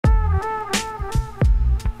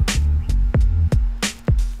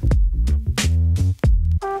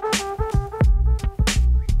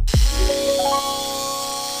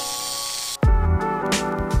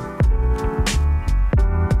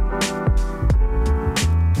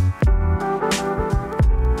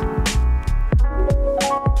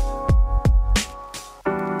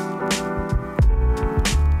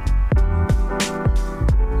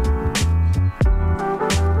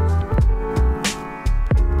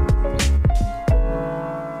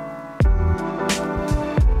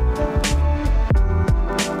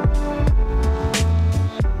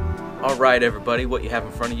Alright everybody, what you have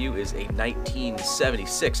in front of you is a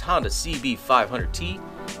 1976 Honda CB500T,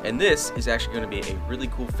 and this is actually going to be a really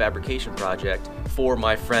cool fabrication project for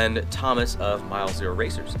my friend Thomas of Mile Zero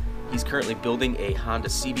Racers. He's currently building a Honda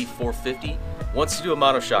CB450, wants to do a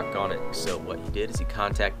monoshock on it, so what he did is he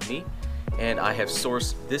contacted me, and I have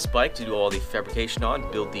sourced this bike to do all the fabrication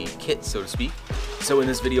on, build the kit so to speak. So in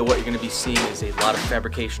this video what you're going to be seeing is a lot of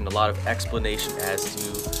fabrication, a lot of explanation as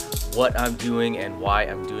to what I'm doing and why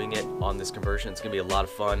I'm doing it on this conversion. It's going to be a lot of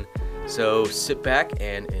fun, so sit back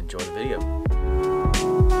and enjoy the video.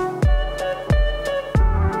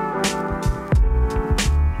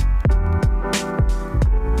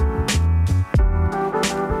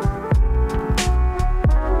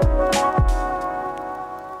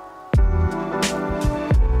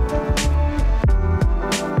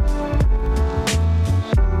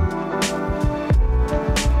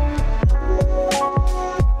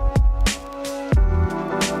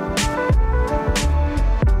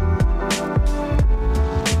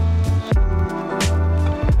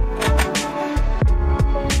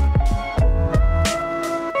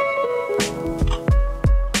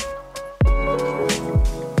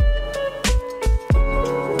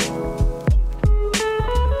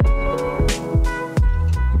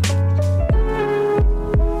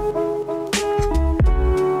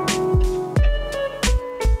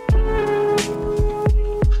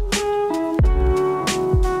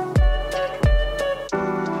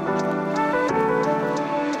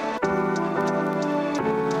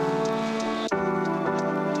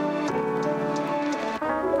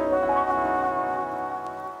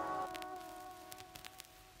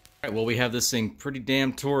 Alright, well, we have this thing pretty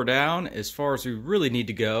damn tore down. As far as we really need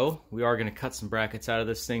to go, we are going to cut some brackets out of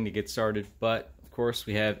this thing to get started, but of course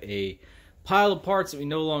we have a pile of parts that we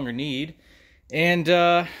no longer need, and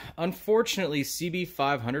unfortunately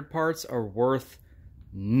CB500 parts are worth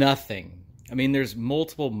nothing. I mean, there's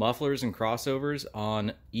multiple mufflers and crossovers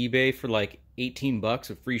on eBay for like 18 bucks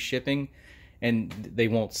with free shipping, and they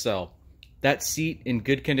won't sell. That seat in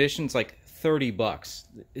good condition is like 30 bucks.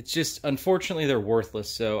 It's just, unfortunately, they're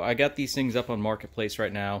worthless. So I got these things up on Marketplace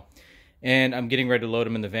right now, and I'm getting ready to load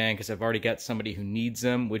them in the van because I've already got somebody who needs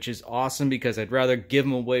them, which is awesome because I'd rather give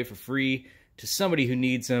them away for free to somebody who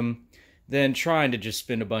needs them than trying to just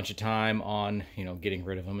spend a bunch of time on, you know, getting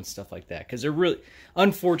rid of them and stuff like that. Because they're really,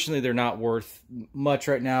 unfortunately, they're not worth much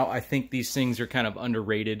right now. I think these things are kind of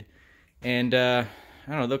underrated, and I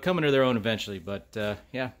don't know, they'll come into their own eventually. But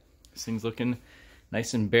yeah, this thing's looking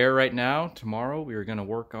nice and bare right now. Tomorrow we are going to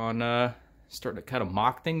work on starting to kind of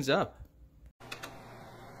mock things up.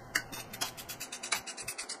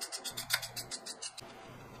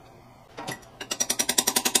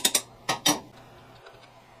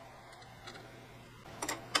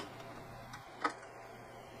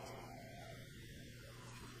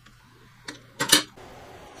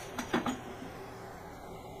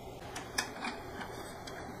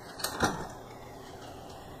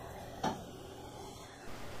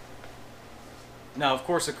 Now, of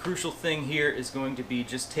course, a crucial thing here is going to be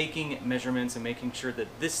just taking measurements and making sure that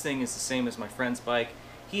this thing is the same as my friend's bike.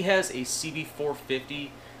 He has a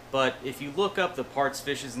CB450, but if you look up the parts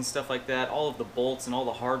fishes and stuff like that, all of the bolts and all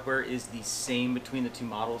the hardware is the same between the two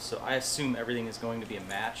models, so I assume everything is going to be a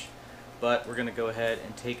match. But we're going to go ahead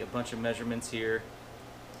and take a bunch of measurements here.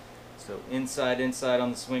 So inside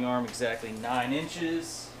on the swing arm, exactly 9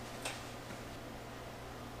 inches.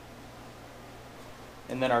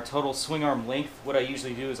 And then our total swing arm length, what I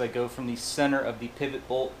usually do is I go from the center of the pivot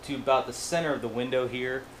bolt to about the center of the window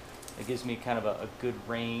here. It gives me kind of a good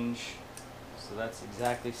range. So that's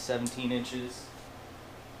exactly 17 inches.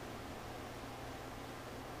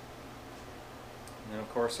 And then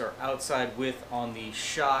of course our outside width on the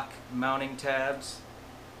shock mounting tabs.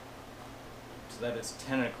 So that is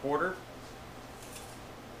 10 1/4.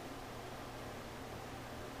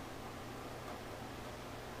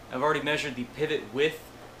 I've already measured the pivot width,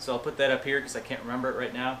 so I'll put that up here because I can't remember it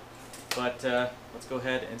right now. But let's go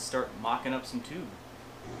ahead and start mocking up some tube.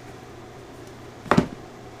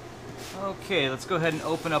 Okay, let's go ahead and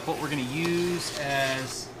open up what we're going to use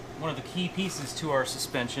as one of the key pieces to our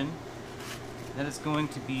suspension. That is going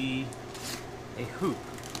to be a hoop.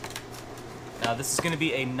 Now this is going to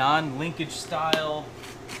be a non-linkage style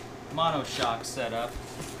monoshock setup.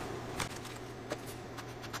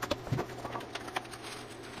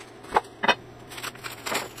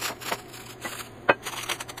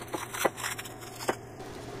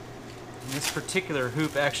 This particular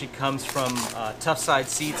hoop actually comes from Tough Side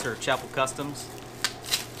Seats or Chapel Customs.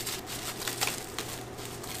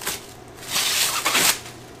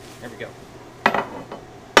 There we go.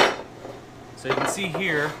 So you can see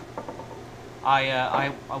here,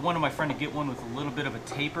 I wanted my friend to get one with a little bit of a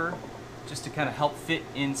taper, just to kind of help fit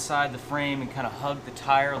inside the frame and kind of hug the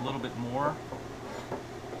tire a little bit more.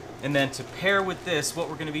 And then to pair with this, what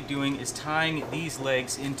we're going to be doing is tying these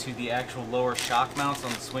legs into the actual lower shock mounts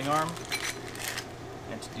on the swing arm.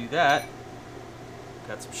 And to do that,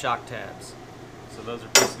 got some shock tabs. So those are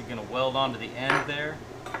basically going to weld onto the end there.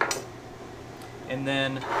 And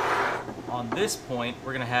then on this point,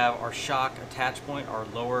 we're going to have our shock attach point, our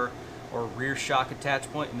lower or rear shock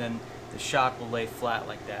attach point, and then the shock will lay flat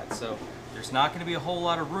like that. So there's not going to be a whole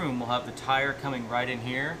lot of room. We'll have the tire coming right in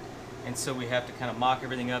here, and so we have to kind of mock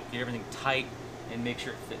everything up, get everything tight, and make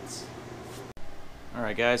sure it fits.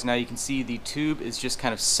 Alright guys, now you can see the tube is just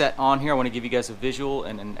kind of set on here. I want to give you guys a visual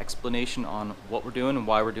and an explanation on what we're doing and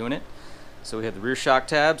why we're doing it. So we have the rear shock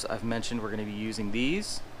tabs. I've mentioned we're going to be using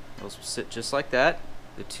these. Those will sit just like that.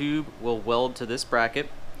 The tube will weld to this bracket.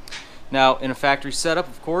 Now, in a factory setup,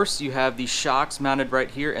 of course, you have the shocks mounted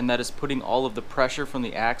right here, and that is putting all of the pressure from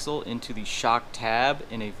the axle into the shock tab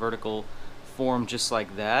in a vertical form just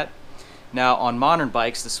like that. Now, on modern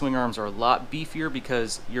bikes, the swing arms are a lot beefier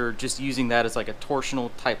because you're just using that as like a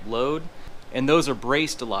torsional type load, and those are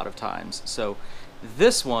braced a lot of times. So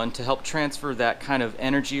this one, to help transfer that kind of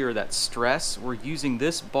energy or that stress, we're using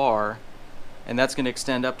this bar, and that's going to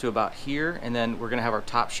extend up to about here, and then we're going to have our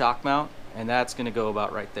top shock mount, and that's going to go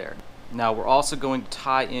about right there. Now we're also going to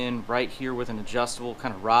tie in right here with an adjustable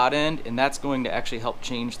kind of rod end, and that's going to actually help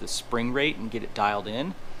change the spring rate and get it dialed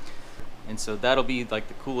in. And so that'll be like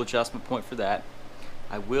the cool adjustment point for that.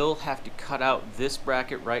 I will have to cut out this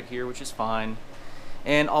bracket right here, which is fine.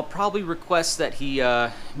 And I'll probably request that he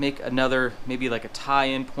make another, maybe like a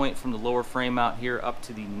tie-in point from the lower frame out here up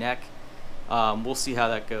to the neck. We'll see how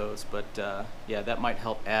that goes, but yeah, that might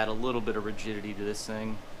help add a little bit of rigidity to this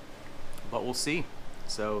thing, but we'll see.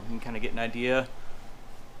 So you can kind of get an idea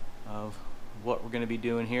of what we're going to be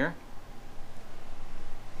doing here.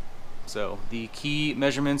 So the key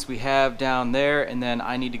measurements we have down there, and then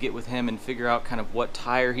I need to get with him and figure out kind of what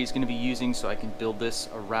tire he's going to be using so I can build this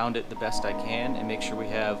around it the best I can and make sure we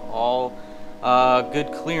have all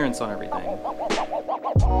good clearance on everything.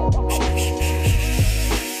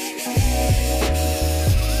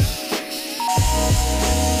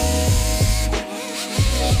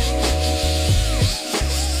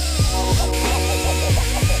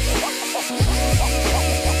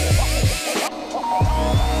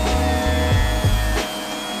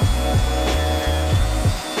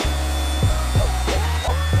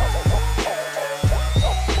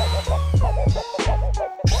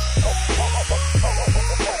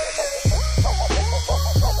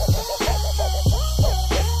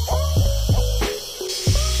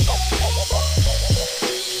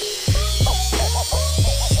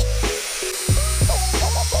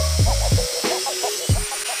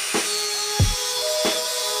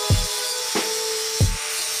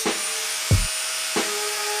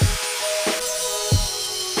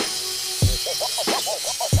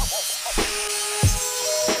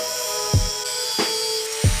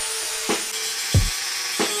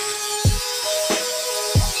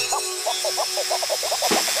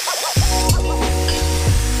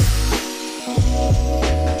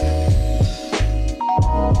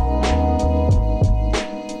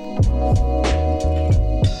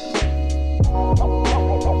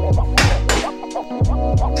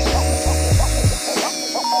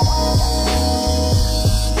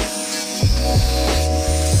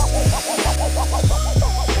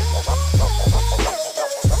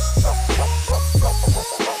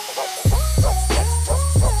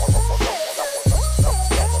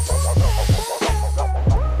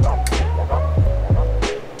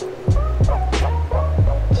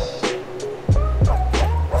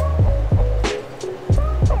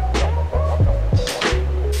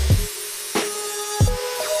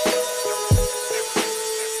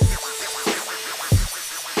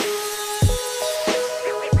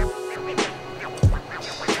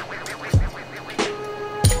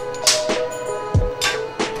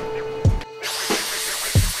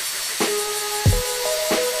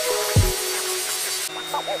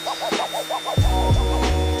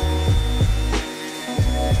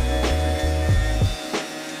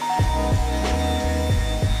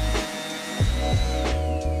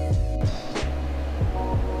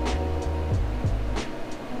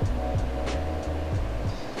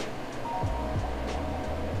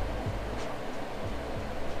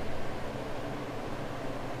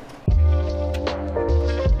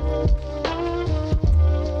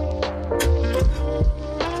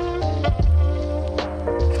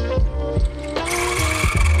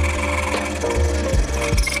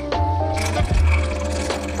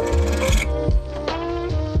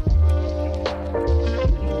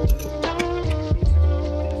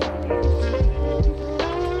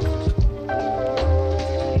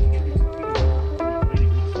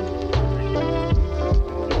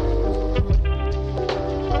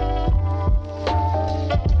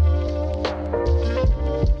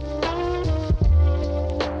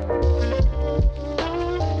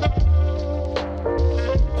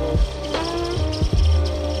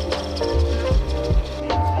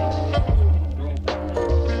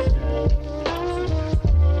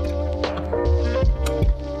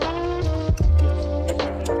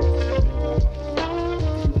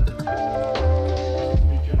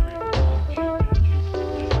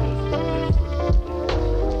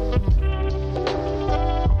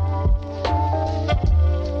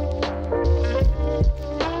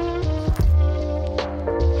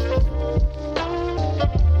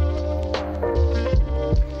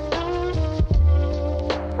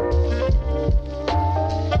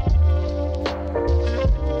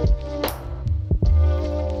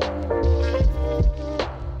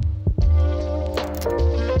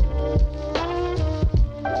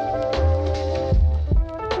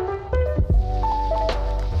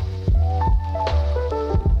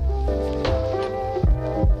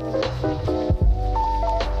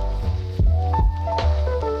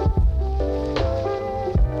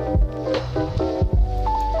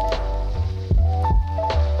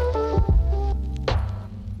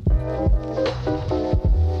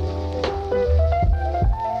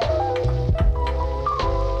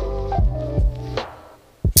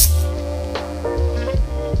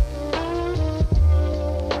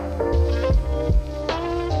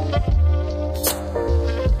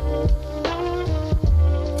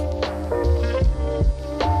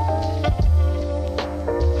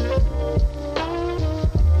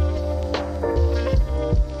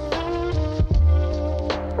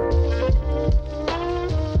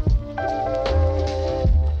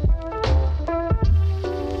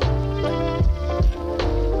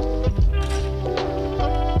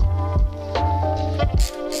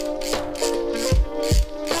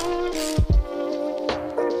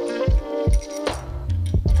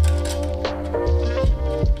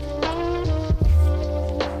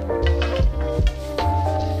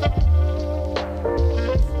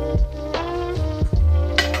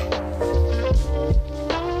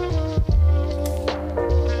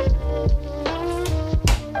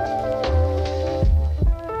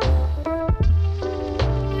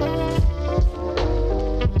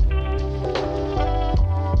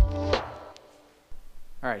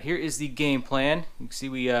 Alright, here is the game plan. You can see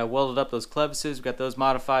we welded up those clevises. We've got those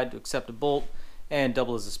modified to accept a bolt and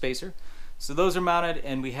double as a spacer. So those are mounted,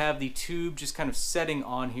 and we have the tube just kind of setting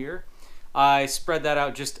on here. I spread that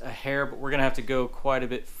out just a hair, but we're going to have to go quite a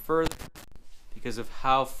bit further because of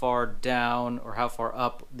how far down or how far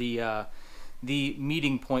up the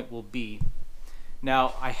meeting point will be.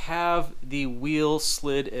 Now I have the wheel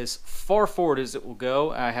slid as far forward as it will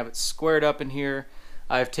go. I have it squared up in here.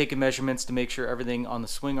 I've taken measurements to make sure everything on the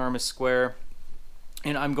swing arm is square,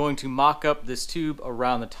 and I'm going to mock up this tube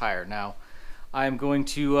around the tire. Now I'm going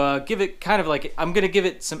to give it kind of like, I'm going to give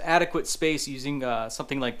it some adequate space using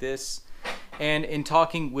something like this. And in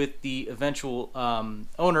talking with the eventual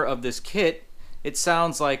owner of this kit, it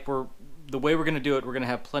sounds like the way we're going to do it, we're going to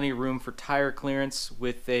have plenty of room for tire clearance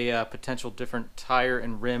with a potential different tire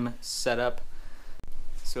and rim setup.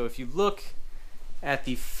 So if you look at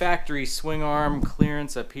the factory swing arm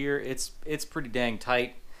clearance up here, it's pretty dang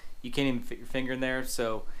tight. You can't even fit your finger in there.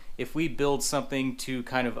 So if we build something to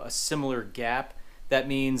kind of a similar gap, that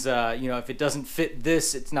means you know, if it doesn't fit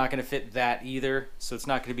this, it's not going to fit that either. So it's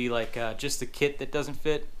not going to be like just the kit that doesn't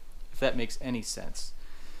fit, if that makes any sense.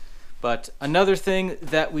 But another thing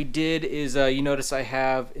that we did is you notice I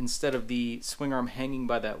have, instead of the swing arm hanging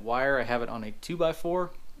by that wire, I have it on a 2x4,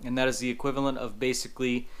 and that is the equivalent of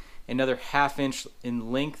basically another ½ inch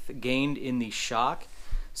in length gained in the shock.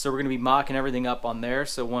 So we're going to be mocking everything up on there.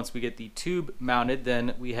 So once we get the tube mounted,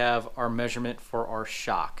 then we have our measurement for our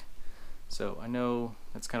shock. So I know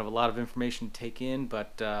that's kind of a lot of information to take in,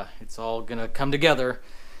 but it's all going to come together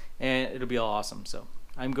and it'll be all awesome. So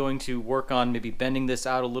I'm going to work on maybe bending this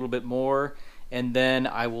out a little bit more, and then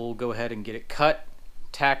I will go ahead and get it cut,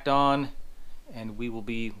 tacked on, and we will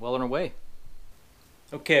be well on our way.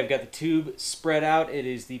 Okay, I've got the tube spread out. It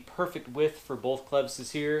is the perfect width for both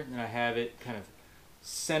clevises here, and I have it kind of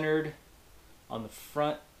centered on the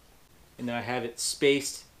front, and then I have it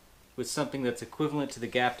spaced with something that's equivalent to the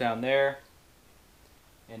gap down there.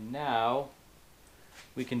 And now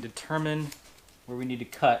we can determine where we need to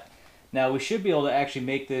cut. Now we should be able to actually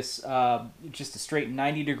make this just a straight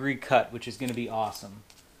 90-degree cut, which is going to be awesome.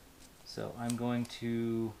 So I'm going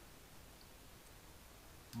to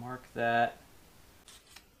mark that.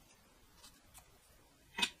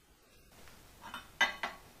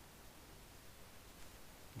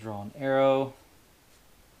 Draw an arrow,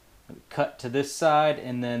 cut to this side,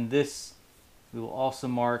 and then this we will also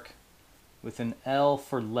mark with an L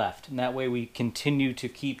for left, and that way we continue to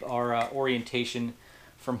keep our orientation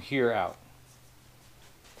from here out.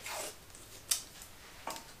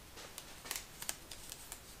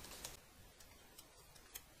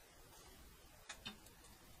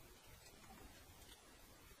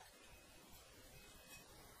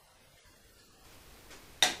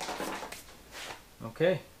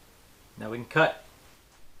 Okay, now we can cut.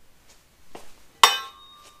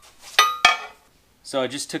 So I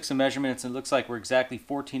just took some measurements, and it looks like we're exactly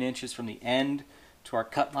 14 inches from the end to our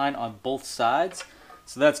cut line on both sides.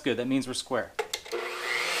 So that's good. That means we're square.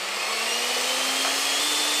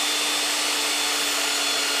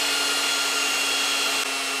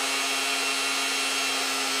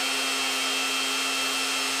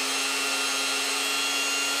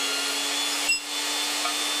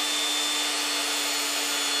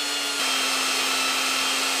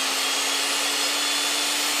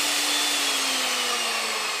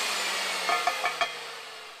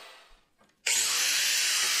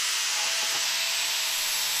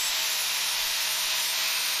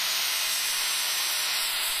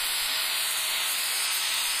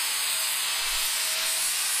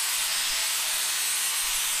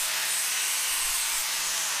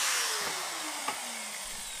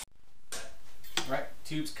 Right,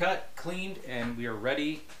 tube's cut, cleaned, and we are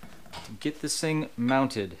ready to get this thing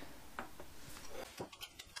mounted.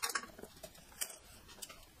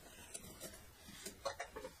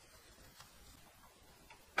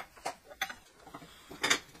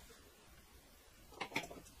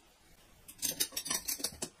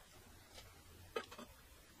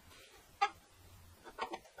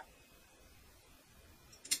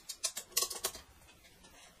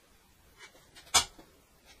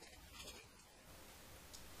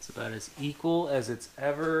 It's about as equal as it's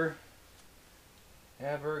ever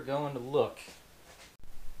going to look.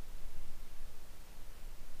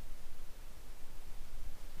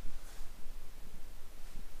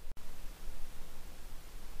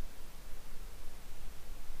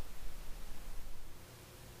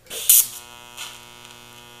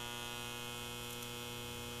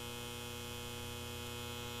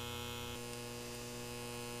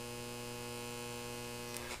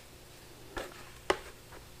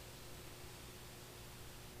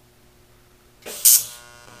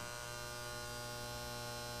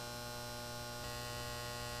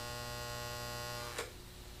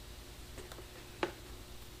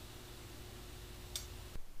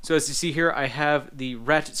 So as you see here, I have the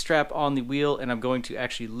ratchet strap on the wheel, and I'm going to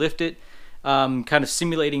actually lift it, kind of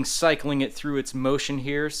simulating cycling it through its motion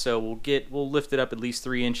here. So we'll lift it up at least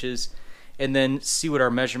 3 inches, and then see what our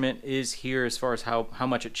measurement is here as far as how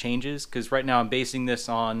much it changes. Because right now I'm basing this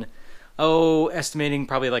on, estimating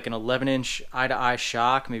probably like an 11-inch eye-to-eye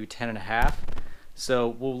shock, maybe 10.5. So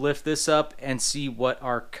we'll lift this up and see what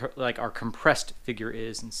our compressed figure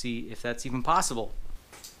is, and see if that's even possible.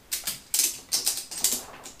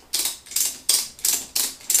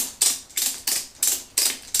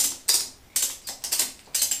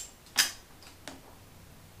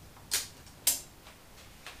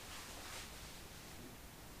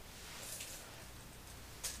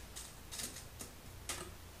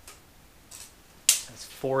 That's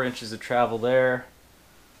 4 inches of travel there.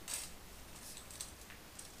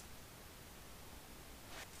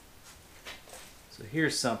 So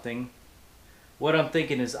here's something. What I'm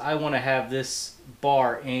thinking is I want to have this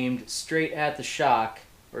bar aimed straight at the shock,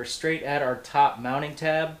 or straight at our top mounting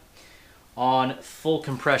tab on full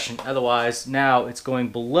compression. Otherwise, now it's going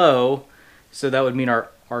below, so that would mean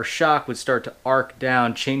our shock would start to arc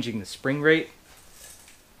down, changing the spring rate.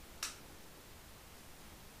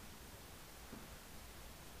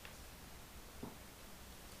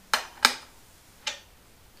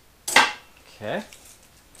 Okay.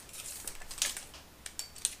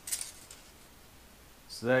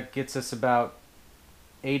 So that gets us about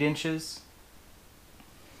 8 inches.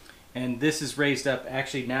 And this is raised up,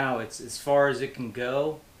 actually now it's as far as it can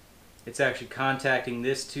go. It's actually contacting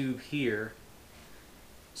this tube here.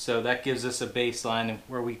 So that gives us a baseline of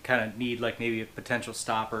where we kind of need like maybe a potential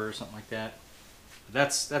stopper or something like that.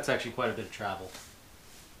 But that's actually quite a bit of travel.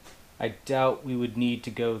 I doubt we would need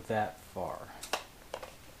to go that far.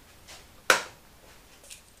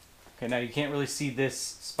 Okay, now you can't really see this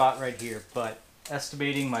spot right here, but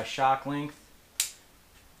estimating my shock length,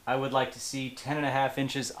 I would like to see 10.5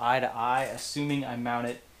 inches eye to eye, assuming I mount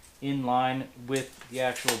it in line with the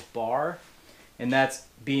actual bar, and that's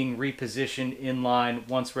being repositioned in line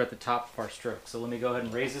once we're at the top of our stroke. So let me go ahead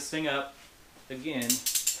and raise this thing up again.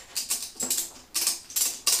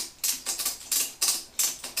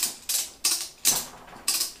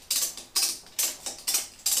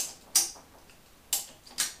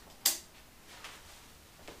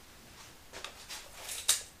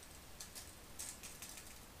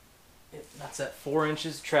 That's at 4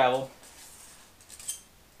 inches of travel,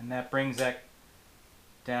 and that brings that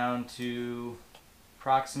down to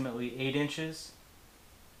approximately 8 inches.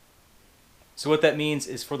 So what that means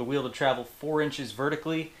is for the wheel to travel 4 inches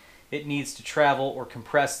vertically, it needs to travel or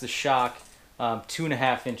compress the shock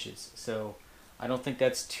 2.5 inches. So I don't think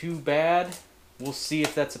that's too bad. We'll see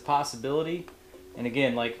if that's a possibility. And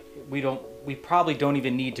again, like we probably don't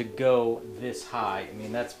even need to go this high. I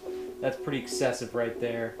mean, that's pretty excessive right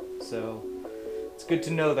there. So it's good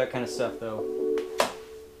to know that kind of stuff though.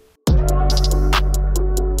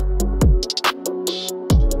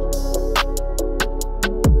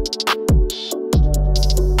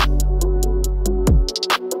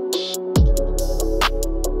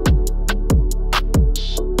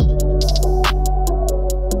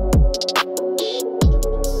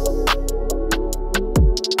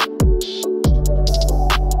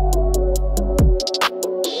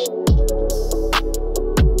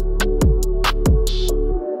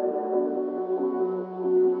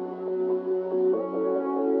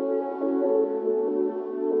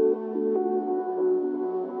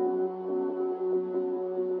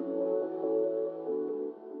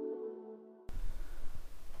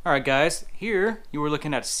 Alright guys, here you were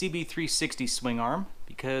looking at a CB360 swing arm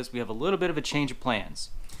because we have a little bit of a change of plans.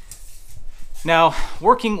 Now,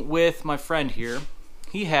 working with my friend here,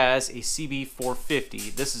 he has a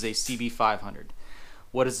CB450. This is a CB500.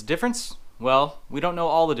 What is the difference? Well, we don't know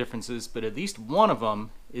all the differences, but at least one of them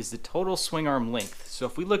is the total swing arm length. So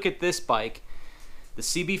if we look at this bike, the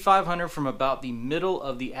CB500 from about the middle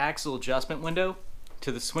of the axle adjustment window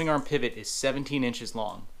to the swing arm pivot is 17 inches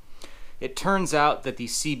long. It turns out that the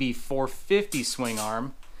CB450 swing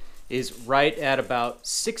arm is right at about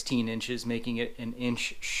 16 inches, making it an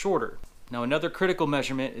inch shorter. Now another critical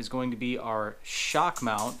measurement is going to be our shock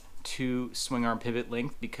mount to swing arm pivot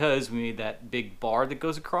length, because we made that big bar that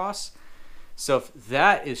goes across. So if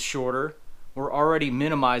that is shorter, we're already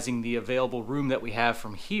minimizing the available room that we have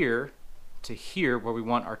from here to here where we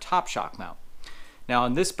want our top shock mount. Now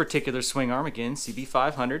on this particular swing arm, again,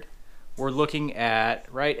 CB500, we're looking at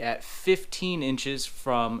right at 15 inches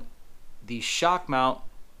from the shock mount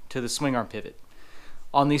to the swing arm pivot.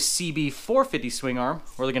 On the CB450 swing arm,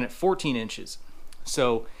 we're looking at 14 inches.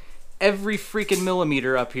 So every freaking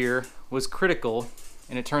millimeter up here was critical,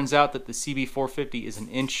 And it turns out that the CB450 is an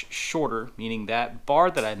inch shorter, meaning that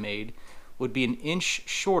bar that I made would be an inch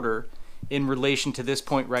shorter in relation to this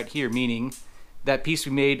point right here, meaning that piece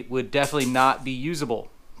we made would definitely not be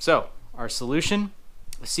usable. So our solution,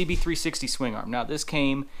 a CB360 swing arm. Now this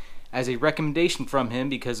came as a recommendation from him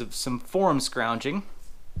because of some forum scrounging.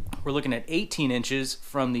 We're looking at 18 inches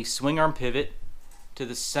from the swing arm pivot to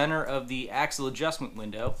the center of the axle adjustment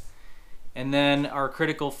window, and then our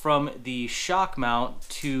critical from the shock mount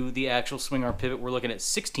to the actual swing arm pivot, we're looking at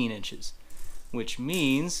 16 inches, which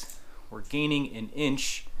means we're gaining an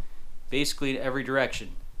inch basically in every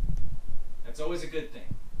direction. That's always a good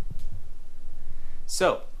thing.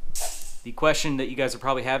 So the question that you guys are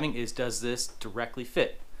probably having is, does this directly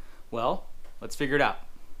fit? Well, let's figure it out.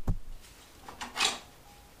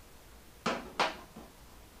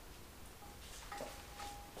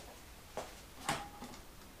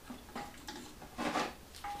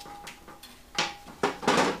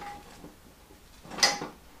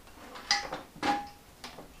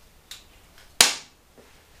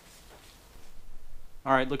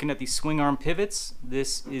 Alright, looking at the swing arm pivots,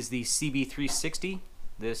 this is the CB360,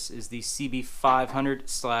 this is the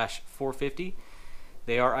CB500/450.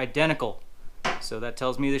 They are identical, so that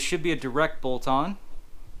tells me this should be a direct bolt-on.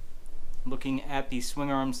 Looking at the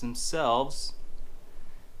swing arms themselves,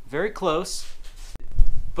 very close,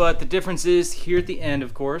 but the difference is here at the end,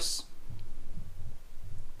 of course,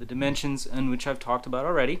 the dimensions in which I've talked about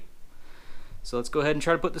already. So let's go ahead and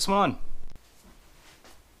try to put this one on.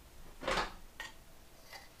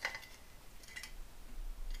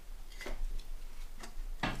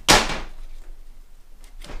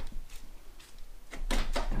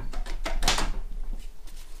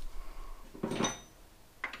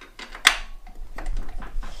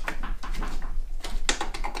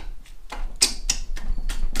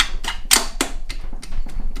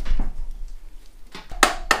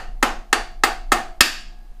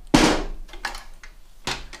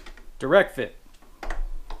 Direct fit.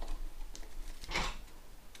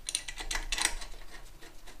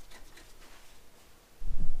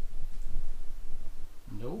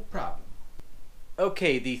 No problem.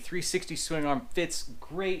 Okay, the 360 swing arm fits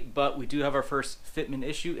great, but we do have our first fitment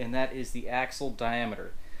issue, and that is the axle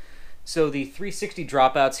diameter. So the 360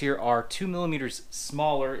 dropouts here are 2 millimeters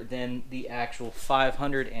smaller than the actual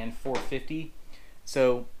 500 and 450.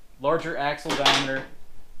 So larger axle diameter,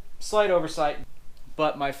 slight oversight.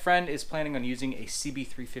 But my friend is planning on using a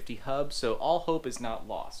CB350 hub, so all hope is not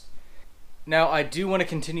lost. Now I do want to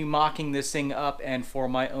continue mocking this thing up, and for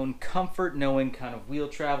my own comfort, knowing kind of wheel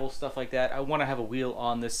travel, stuff like that, I want to have a wheel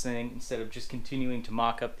on this thing instead of just continuing to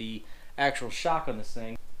mock up the actual shock on this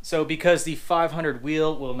thing. So because the 500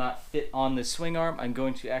 wheel will not fit on this swing arm, I'm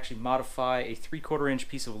going to actually modify a 3/4 inch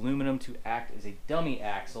piece of aluminum to act as a dummy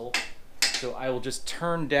axle. So I will just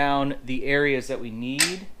turn down the areas that we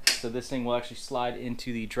need. So this thing will actually slide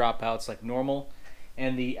into the dropouts like normal.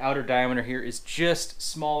 And the outer diameter here is just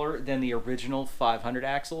smaller than the original 500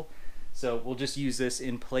 axle. So we'll just use this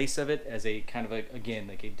in place of it as a kind of a, again,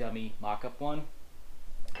 like a dummy mock-up one.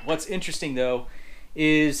 What's interesting though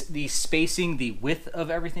is the spacing, the width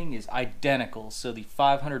of everything is identical. So the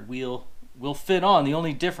 500 wheel will fit on. The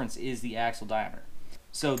only difference is the axle diameter.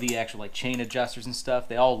 So the actual like chain adjusters and stuff,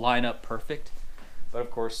 they all line up perfect. But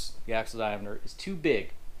of course, the axle diameter is too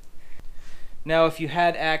big. Now, if you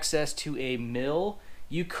had access to a mill,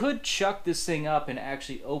 you could chuck this thing up and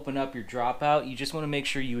actually open up your dropout. You just want to make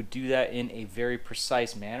sure you would do that in a very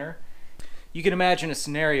precise manner. You can imagine a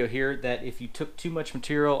scenario here that if you took too much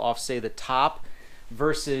material off, say, the top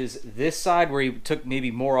versus this side where you took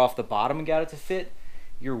maybe more off the bottom and got it to fit,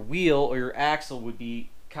 your wheel or your axle would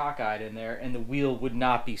be cockeyed in there and the wheel would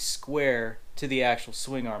not be square to the actual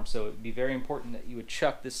swing arm. So it would be very important that you would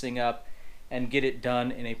chuck this thing up and get it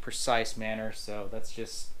done in a precise manner. So that's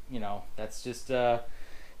just, you know, that's just kind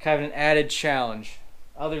of an added challenge.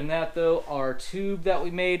 Other than that though, our tube that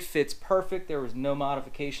we made fits perfect. There was no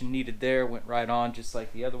modification needed there. Went right on just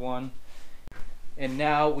like the other one. And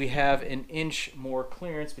now we have an inch more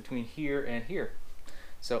clearance between here and here.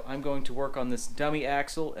 So I'm going to work on this dummy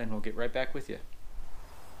axle and we'll get right back with you.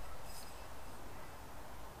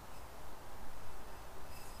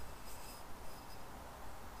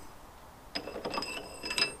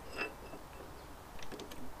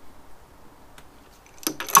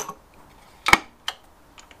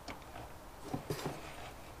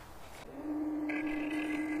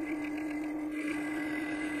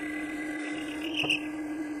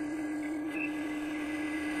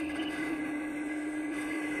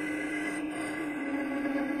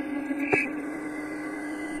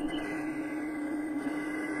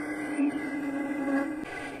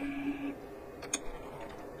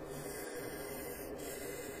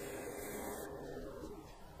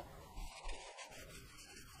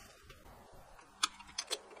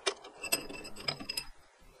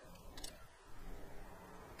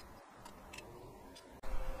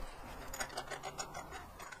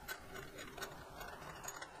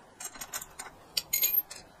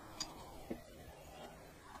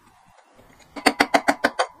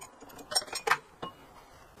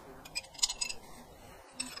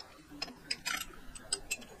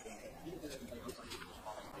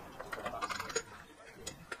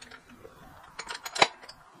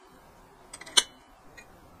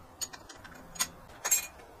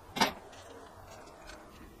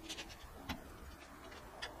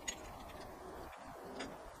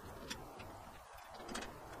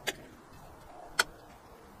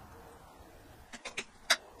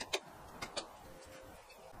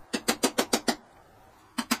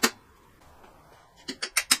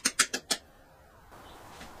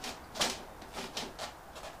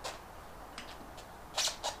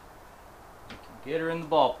 Get her in the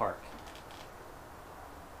ballpark.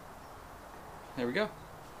 There we go.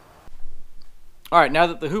 Alright, now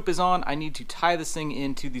that the hoop is on, I need to tie this thing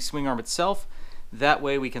into the swing arm itself. That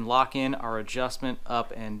way we can lock in our adjustment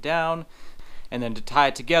up and down. And then to tie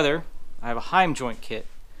it together, I have a Heim joint kit.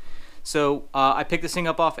 So I picked this thing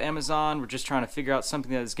up off Amazon. We're just trying to figure out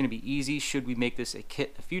something that is going to be easy should we make this a kit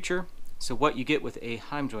in the future. So what you get with a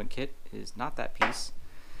Heim joint kit is not that piece.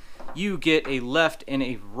 You get a left and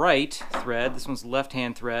a right thread. This one's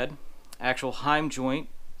left-hand thread. Actual Heim joint.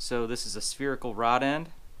 So this is a spherical rod end.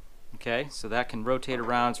 Okay, so that can rotate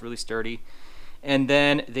around. It's really sturdy. And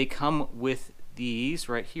then they come with these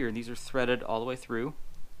right here. These are threaded all the way through.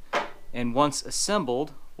 And once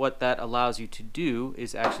assembled, what that allows you to do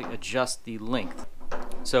is actually adjust the length.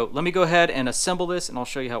 So let me go ahead and assemble this and I'll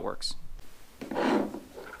show you how it works.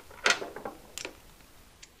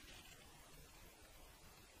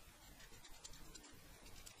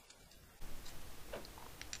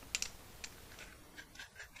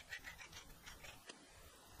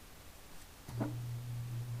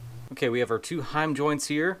 Okay, we have our two Heim joints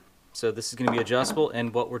here. So this is going to be adjustable,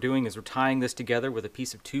 and what we're doing is we're tying this together with a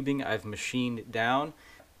piece of tubing I've machined down.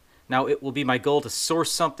 Now it will be my goal to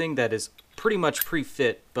source something that is pretty much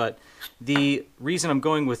pre-fit, but the reason I'm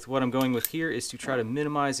going with what I'm going with here is to try to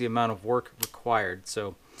minimize the amount of work required.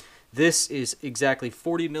 So this is exactly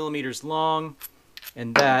 40 millimeters long,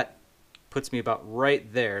 and that puts me about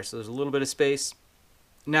right there. So there's a little bit of space.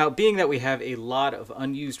 Now, being that we have a lot of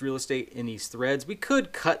unused real estate in these threads, we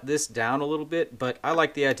could cut this down a little bit, but I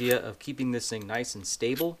like the idea of keeping this thing nice and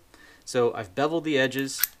stable. So I've beveled the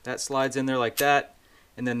edges. That slides in there like that,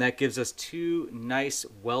 and then that gives us two nice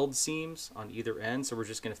weld seams on either end. So we're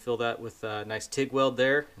just going to fill that with a nice TIG weld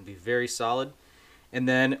there and be very solid. And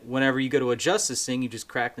then whenever you go to adjust this thing, you just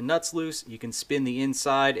crack the nuts loose. You can spin the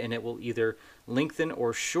inside, and it will either lengthen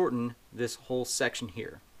or shorten this whole section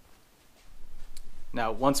here. Now,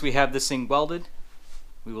 once we have this thing welded,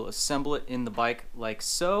 we will assemble it in the bike like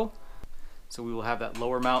so. So we will have that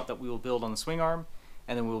lower mount that we will build on the swing arm,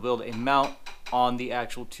 and then we will build a mount on the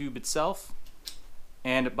actual tube itself.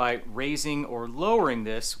 And by raising or lowering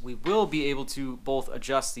this, we will be able to both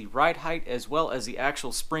adjust the ride height as well as the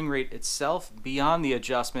actual spring rate itself beyond the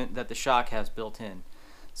adjustment that the shock has built in.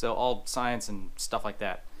 So all science and stuff like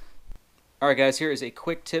that. Alright guys, here is a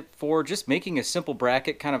quick tip for just making a simple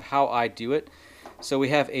bracket, kind of how I do it. So we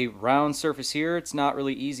have a round surface here. It's not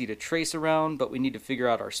really easy to trace around, but we need to figure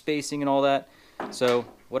out our spacing and all that. So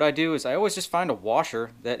what I do is I always just find a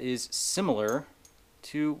washer that is similar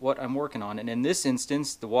to what I'm working on. And in this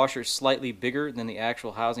instance, the washer is slightly bigger than the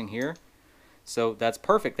actual housing here. So that's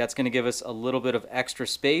perfect. That's going to give us a little bit of extra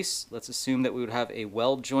space. Let's assume that we would have a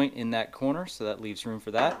weld joint in that corner, so that leaves room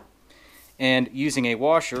for that. And using a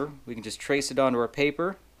washer, we can just trace it onto our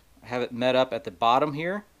paper, have it met up at the bottom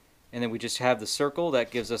here. And then we just have the circle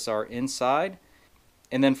that gives us our inside.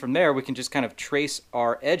 And then from there we can just kind of trace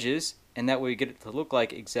our edges, and that way we get it to look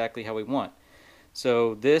like exactly how we want.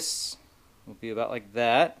 So this will be about like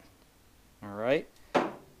that. Alright.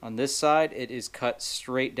 On this side it is cut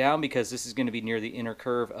straight down because this is going to be near the inner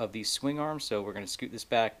curve of the swing arm. So we're going to scoot this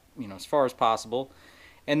back, as far as possible.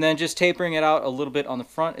 And then just tapering it out a little bit on the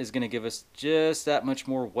front is going to give us just that much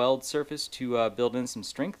more weld surface to build in some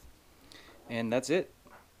strength. And that's it.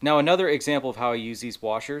 Now another example of how I use these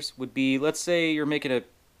washers would be, let's say you're making a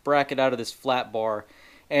bracket out of this flat bar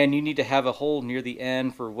and you need to have a hole near the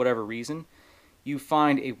end for whatever reason. You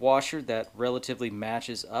find a washer that relatively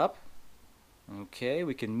matches up. Okay,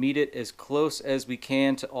 we can meet it as close as we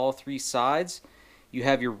can to all three sides. You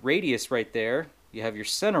have your radius right there, you have your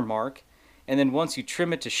center mark, and then once you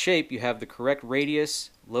trim it to shape, you have the correct radius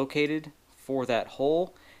located for that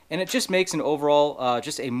hole. And it just makes an overall,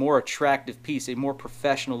 just a more attractive piece, a more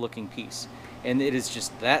professional looking piece. And it is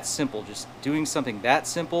just that simple, just doing something that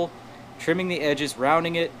simple, trimming the edges,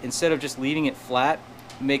 rounding it, instead of just leaving it flat,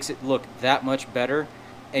 makes it look that much better.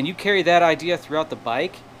 And you carry that idea throughout the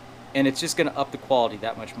bike, and it's just going to up the quality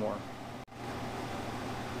that much more.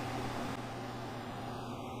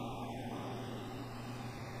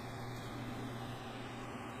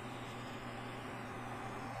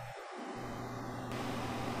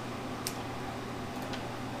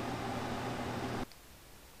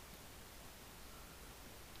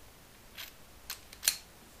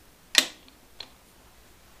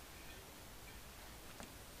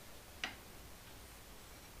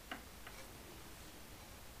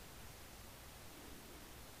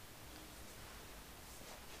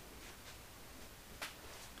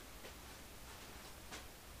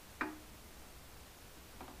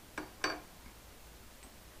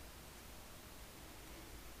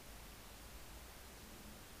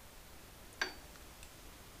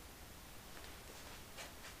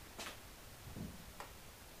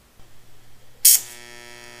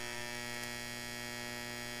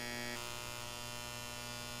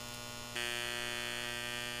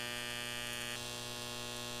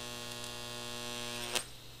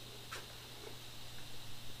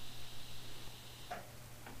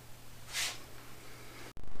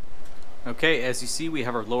 Okay, as you see, we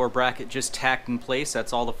have our lower bracket just tacked in place.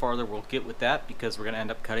 That's all the farther we'll get with that because we're going to end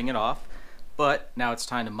up cutting it off. But now it's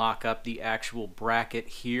time to mock up the actual bracket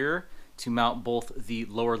here to mount both the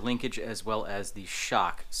lower linkage as well as the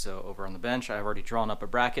shock. So over on the bench, I've already drawn up a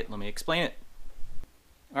bracket. Let me explain it.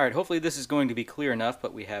 Alright, hopefully this is going to be clear enough,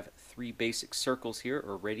 but we have 3 basic circles here,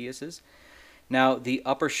 or radiuses. Now the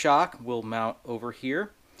upper shock will mount over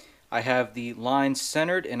here. I have the line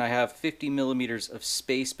centered and I have 50 millimeters of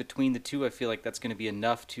space between the two. I feel like that's going to be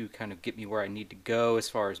enough to kind of get me where I need to go as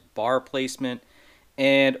far as bar placement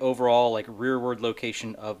and overall like rearward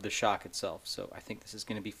location of the shock itself. So I think this is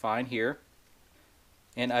going to be fine here.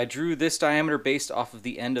 And I drew this diameter based off of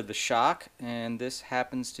the end of the shock, and this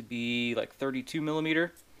happens to be like 32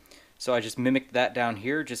 millimeter. So I just mimicked that down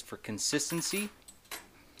here just for consistency.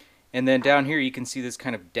 And then down here you can see this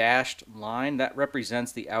kind of dashed line. That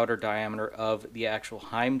represents the outer diameter of the actual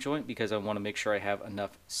heim joint because I want to make sure I have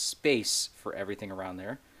enough space for everything around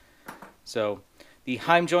there. So the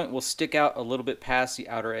heim joint will stick out a little bit past the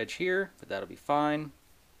outer edge here, but that'll be fine.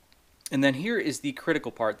 And then here is the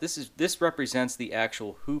critical part. This represents the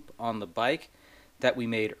actual hoop on the bike that we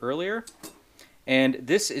made earlier. And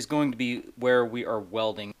this is going to be where we are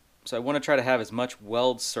welding. So I want to try to have as much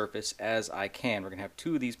weld surface as I can. We're going to have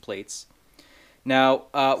 2 of these plates. Now,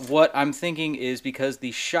 what I'm thinking is because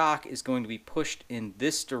the shock is going to be pushed in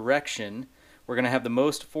this direction, we're going to have the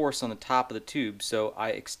most force on the top of the tube. So I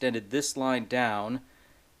extended this line down,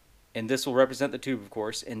 and this will represent the tube, of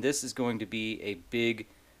course, and this is going to be a big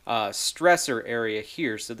stressor area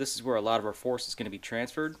here. So this is where a lot of our force is going to be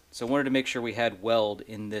transferred. So I wanted to make sure we had weld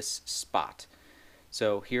in this spot.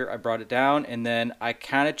 So here I brought it down, and then I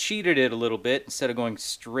kind of cheated it a little bit. Instead of going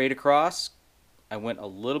straight across, I went a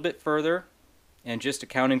little bit further, and just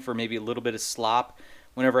accounting for maybe a little bit of slop,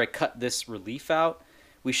 whenever I cut this relief out,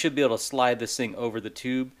 we should be able to slide this thing over the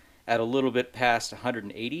tube at a little bit past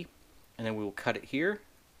 180, and then we will cut it here.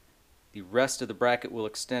 The rest of the bracket will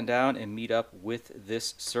extend down and meet up with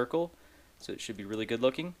this circle, so it should be really good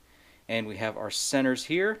looking. And we have our centers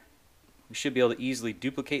here. We should be able to easily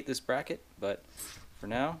duplicate this bracket, but for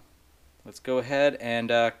now, let's go ahead and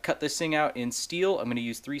cut this thing out in steel. I'm going to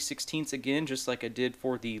use 3/16 again, just like I did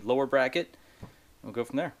for the lower bracket. We'll go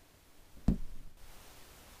from there.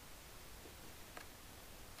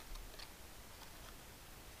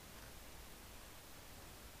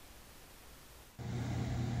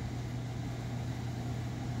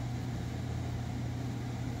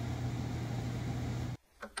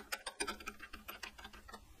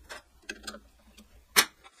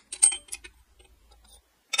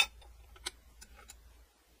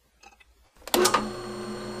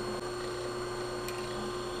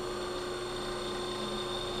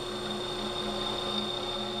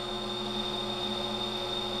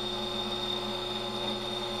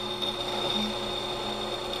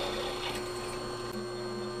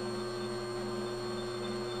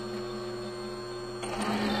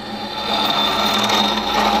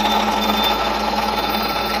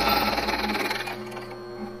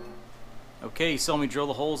 Okay, you saw me drill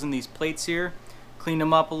the holes in these plates here, cleaned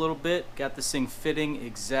them up a little bit, got this thing fitting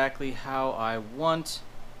exactly how I want,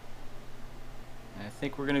 and I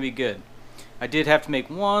think we're going to be good. I did have to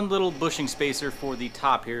make one little bushing spacer for the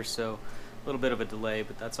top here, so a little bit of a delay,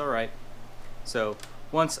 but that's alright. So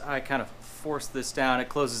once I kind of force this down, it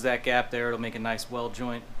closes that gap there, it'll make a nice weld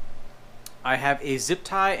joint. I have a zip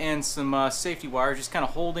tie and some safety wire just kind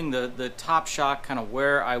of holding the top shock kind of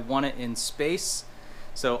where I want it in space.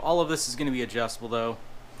 So all of this is going to be adjustable though,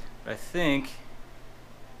 but I think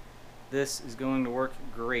this is going to work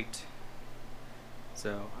great.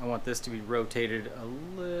 So I want this to be rotated a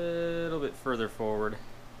little bit further forward,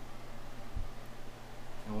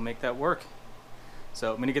 and we'll make that work.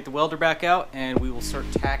 So I'm going to get the welder back out and we will start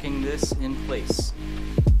tacking this in place.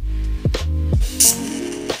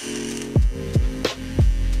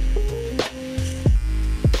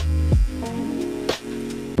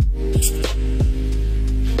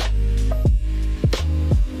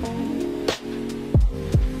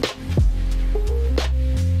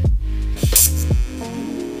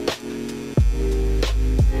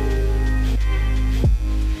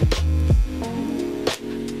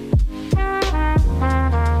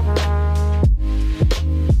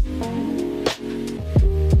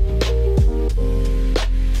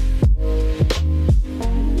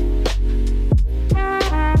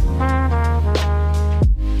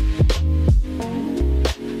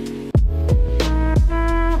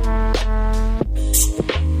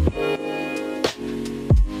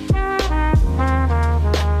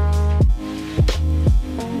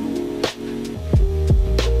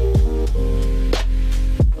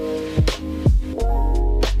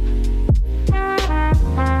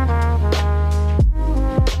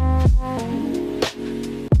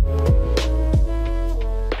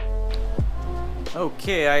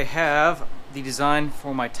 Okay, I have the design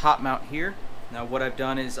for my top mount here. Now what I've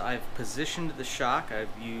done is I've positioned the shock.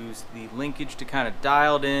 I've used the linkage to kind of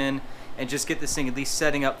dial it in and just get this thing at least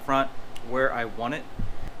setting up front where I want it.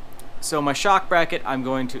 So my shock bracket I'm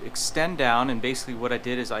going to extend down, and basically what I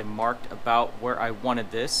did is I marked about where I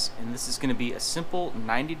wanted this, and this is going to be a simple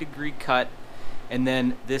 90-degree cut, and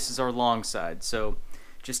then this is our long side. So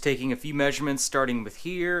just taking a few measurements starting with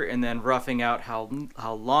here and then roughing out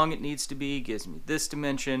how long it needs to be gives me this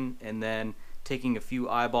dimension, and then taking a few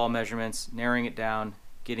eyeball measurements, narrowing it down,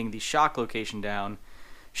 getting the shock location down.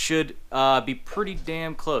 Should be pretty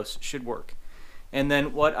damn close, should work. And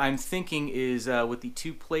then what I'm thinking is with the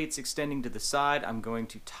two plates extending to the side, I'm going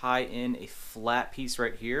to tie in a flat piece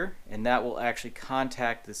right here, and that will actually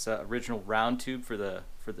contact this original round tube for the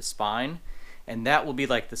spine, and that will be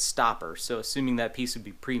like the stopper. So assuming that piece would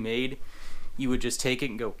be pre-made, you would just take it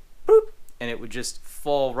and go boop, and it would just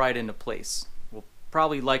fall right into place. We'll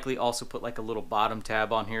probably likely also put like a little bottom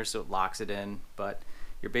tab on here so it locks it in, but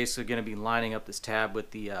you're basically going to be lining up this tab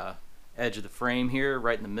with the edge of the frame here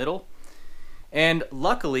right in the middle. And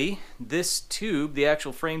luckily, this tube, the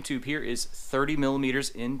actual frame tube here, is 30 millimeters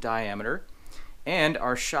in diameter. And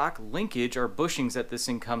our shock linkage, our bushings that this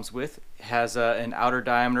thing comes with, has an outer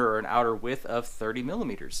diameter or an outer width of 30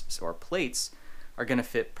 millimeters. So our plates are going to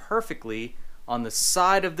fit perfectly on the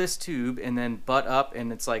side of this tube and then butt up,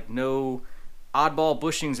 and it's like no oddball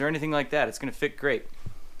bushings or anything like that. It's going to fit great.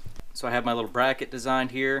 So I have my little bracket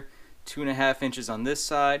designed here, 2.5 inches on this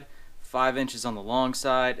side, 5 inches on the long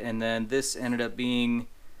side, and then this ended up being,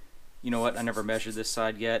 you know what, I never measured this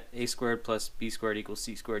side yet, a squared plus b squared equals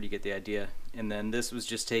c squared, you get the idea. And then this was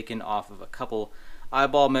just taken off of a couple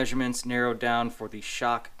eyeball measurements, narrowed down for the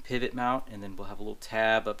shock pivot mount, and then we'll have a little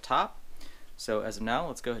tab up top. So as of now,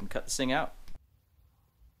 let's go ahead and cut this thing out.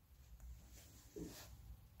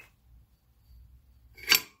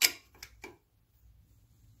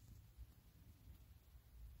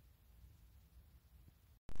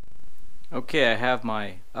 Okay, I have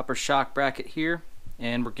my upper shock bracket here,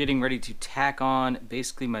 and we're getting ready to tack on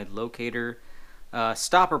basically my locator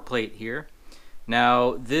stopper plate here.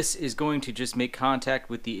 Now this is going to just make contact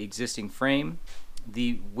with the existing frame.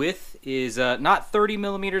 The width is not 30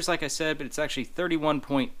 millimeters like I said, but it's actually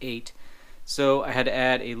 31.8. So I had to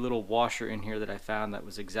add a little washer in here that I found that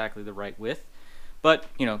was exactly the right width. But,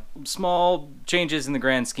 you know, small changes in the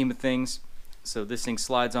grand scheme of things. So this thing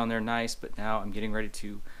slides on there nice, but now I'm getting ready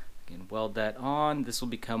to weld that on. This will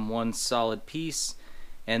become one solid piece,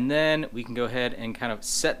 and then we can go ahead and kind of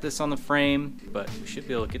set this on the frame, but we should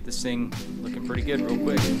be able to get this thing looking pretty good real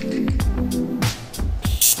quick.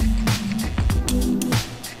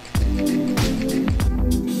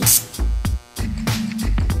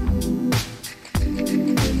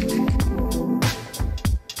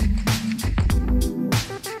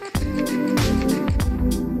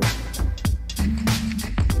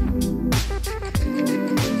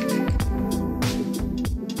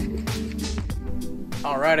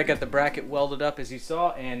 Alright, I got the bracket welded up as you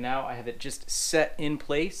saw, and now I have it just set in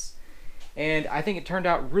place. And I think it turned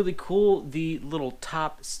out really cool. The little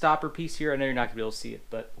top stopper piece here, I know you're not going to be able to see it,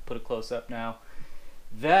 but we'll put a close up now.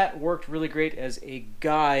 That worked really great as a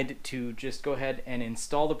guide to just go ahead and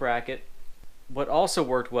install the bracket. What also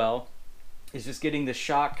worked well is just getting the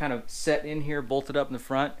shock kind of set in here, bolted up in the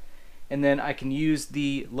front, and then I can use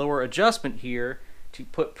the lower adjustment here to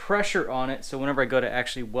put pressure on it, so whenever I go to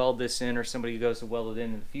actually weld this in, or somebody goes to weld it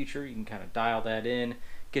in the future, you can kind of dial that in,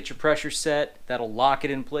 get your pressure set, that'll lock it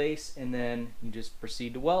in place, and then you just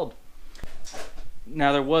proceed to weld.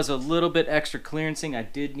 Now there was a little bit extra clearancing I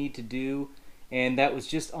did need to do, and that was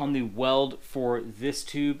just on the weld for this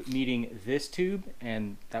tube meeting this tube,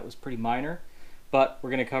 and that was pretty minor, but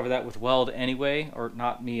we're going to cover that with weld anyway, or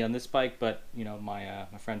not me on this bike, but you know, my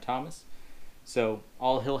friend Thomas. So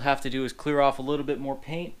all he'll have to do is clear off a little bit more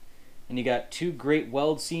paint, and you got 2 great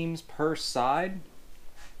weld seams per side.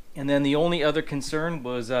 And then the only other concern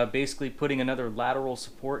was basically putting another lateral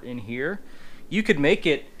support in here. You could make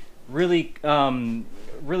it really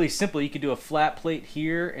really simple. You could do a flat plate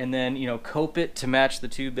here and then, you know, cope it to match the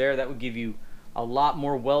tube there. That would give you a lot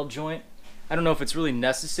more weld joint. I don't know if it's really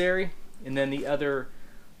necessary. And then the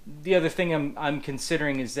other thing I'm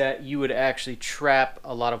considering is that you would actually trap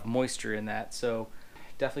a lot of moisture in that, so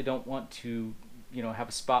definitely don't want to, you know, have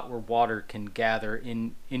a spot where water can gather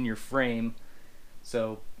in your frame.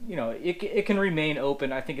 So, you know, it can remain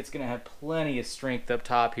open. I think it's going to have plenty of strength up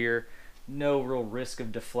top here, no real risk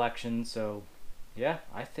of deflection. So yeah,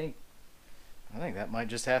 I think that might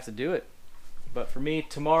just have to do it. But for me,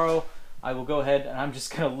 tomorrow I will go ahead and I'm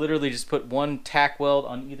just going to literally just put one tack weld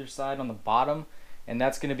on either side on the bottom, and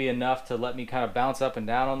that's going to be enough to let me kind of bounce up and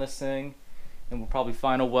down on this thing. And we'll probably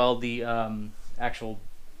final weld the actual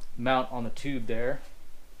mount on the tube there.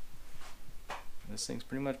 This thing's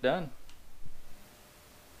pretty much done.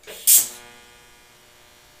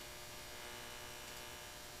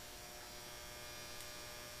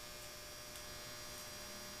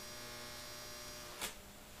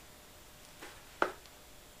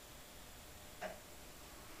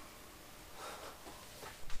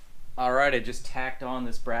 Alright, I just tacked on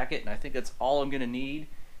this bracket, and I think that's all I'm going to need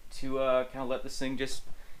to kind of let this thing just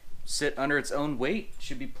sit under its own weight.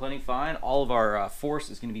 Should be plenty fine. All of our force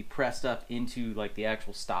is going to be pressed up into like the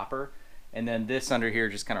actual stopper, and then this under here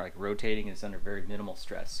just kind of like rotating is under very minimal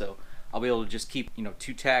stress. So I'll be able to just keep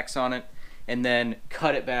 2 tacks on it and then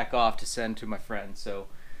cut it back off to send to my friend. So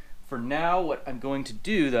for now, what I'm going to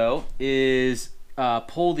do though is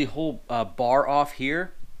pull the whole bar off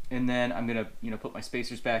here. And then I'm gonna, put my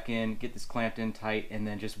spacers back in, get this clamped in tight, and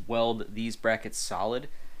then just weld these brackets solid,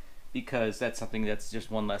 because that's something that's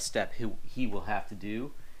just one less step he will have to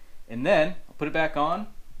do. And then I'll put it back on.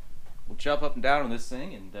 We'll jump up and down on this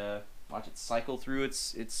thing and watch it cycle through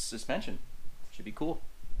its suspension. Should be cool.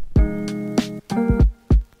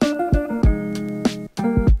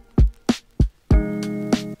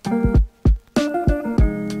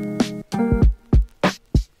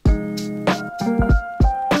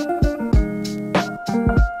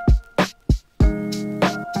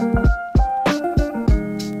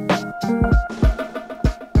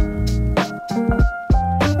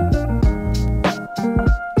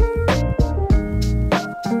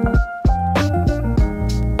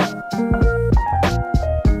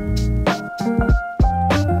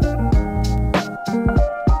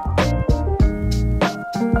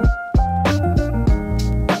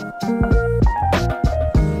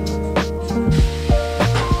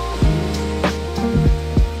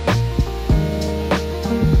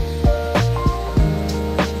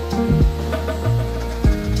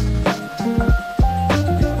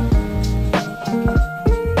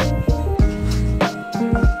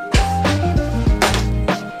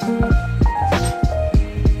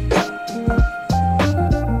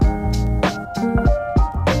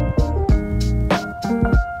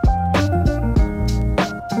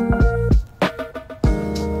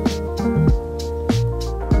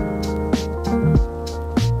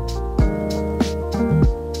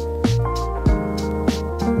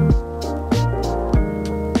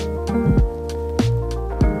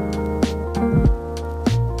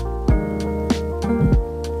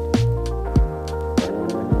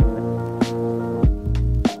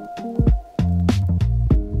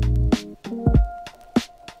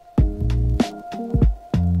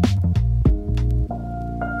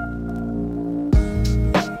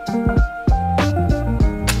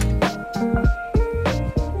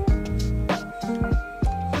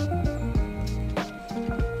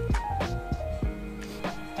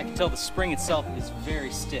 The spring itself is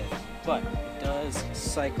very stiff, but it does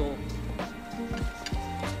cycle.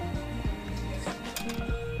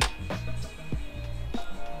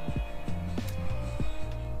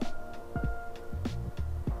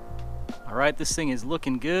 All right, this thing is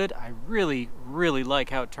looking good. I really like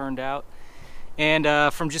how it turned out.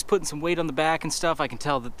 And from just putting some weight on the back and stuff, I can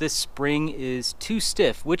tell that this spring is too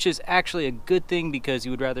stiff, which is actually a good thing, because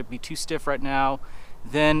you would rather be too stiff right now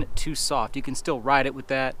than too soft. You can still ride it with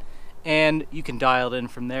that, and you can dial it in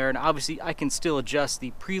from there. And obviously I can still adjust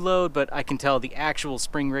the preload, but I can tell the actual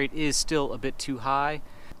spring rate is still a bit too high.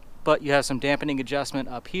 But you have some dampening adjustment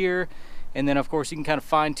up here, and then of course you can kind of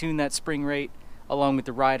fine tune that spring rate along with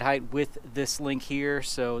the ride height with this link here.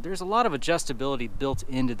 So there's a lot of adjustability built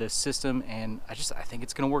into this system, and I think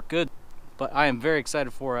it's going to work good. But I am very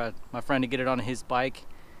excited for my friend to get it on his bike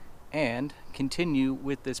and continue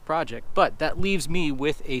with this project. But that leaves me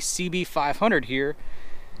with a CB500 here.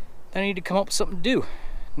 I need to come up with something to do.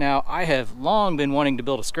 Now, I have long been wanting to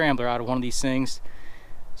build a scrambler out of one of these things,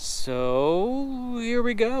 so here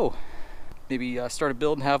we go. Maybe start a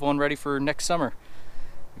build and have one ready for next summer.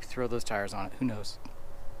 Maybe throw those tires on it, who knows.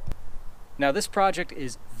 Now, this project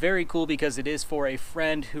is very cool because it is for a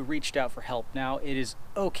friend who reached out for help. Now, it is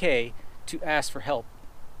okay to ask for help.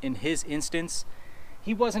 In his instance,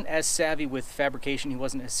 he wasn't as savvy with fabrication, he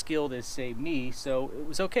wasn't as skilled as, say, me, so it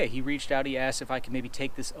was okay. He reached out, he asked if I could maybe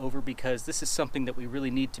take this over, because this is something that we really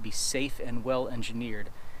need to be safe and well engineered.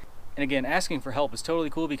 And again, asking for help is totally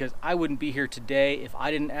cool, because I wouldn't be here today if I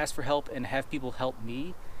didn't ask for help and have people help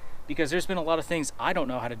me, because there's been a lot of things I don't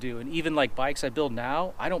know how to do. And even like bikes I build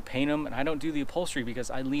now, I don't paint them and I don't do the upholstery because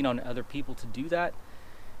I lean on other people to do that.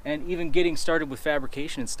 And even getting started with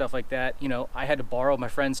fabrication and stuff like that, I had to borrow my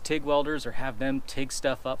friends' TIG welders or have them TIG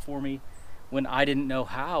stuff up for me, when I didn't know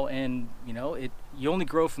how, and you know, you only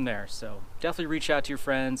grow from there. So definitely reach out to your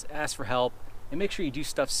friends, ask for help, and make sure you do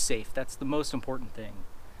stuff safe. That's the most important thing.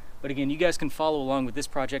 But again, you guys can follow along with this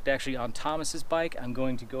project actually on Thomas's bike. I'm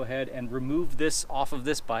going to go ahead and remove this off of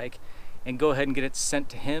this bike and go ahead and get it sent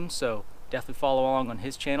to him. So definitely follow along on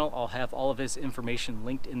his channel. I'll have all of his information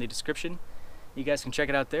linked in the description. You guys can check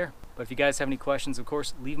it out there. But if you guys have any questions, of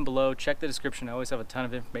course, leave them below. Check the description. I always have a ton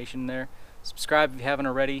of information in there. Subscribe if you haven't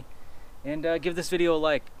already, and give this video a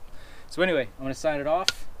like. So anyway, I'm going to sign it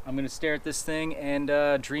off. I'm going to stare at this thing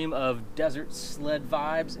and dream of desert sled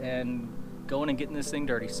vibes and going and getting this thing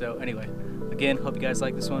dirty. So anyway, again, hope you guys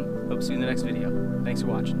like this one. Hope to see you in the next video. Thanks for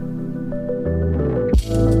watching.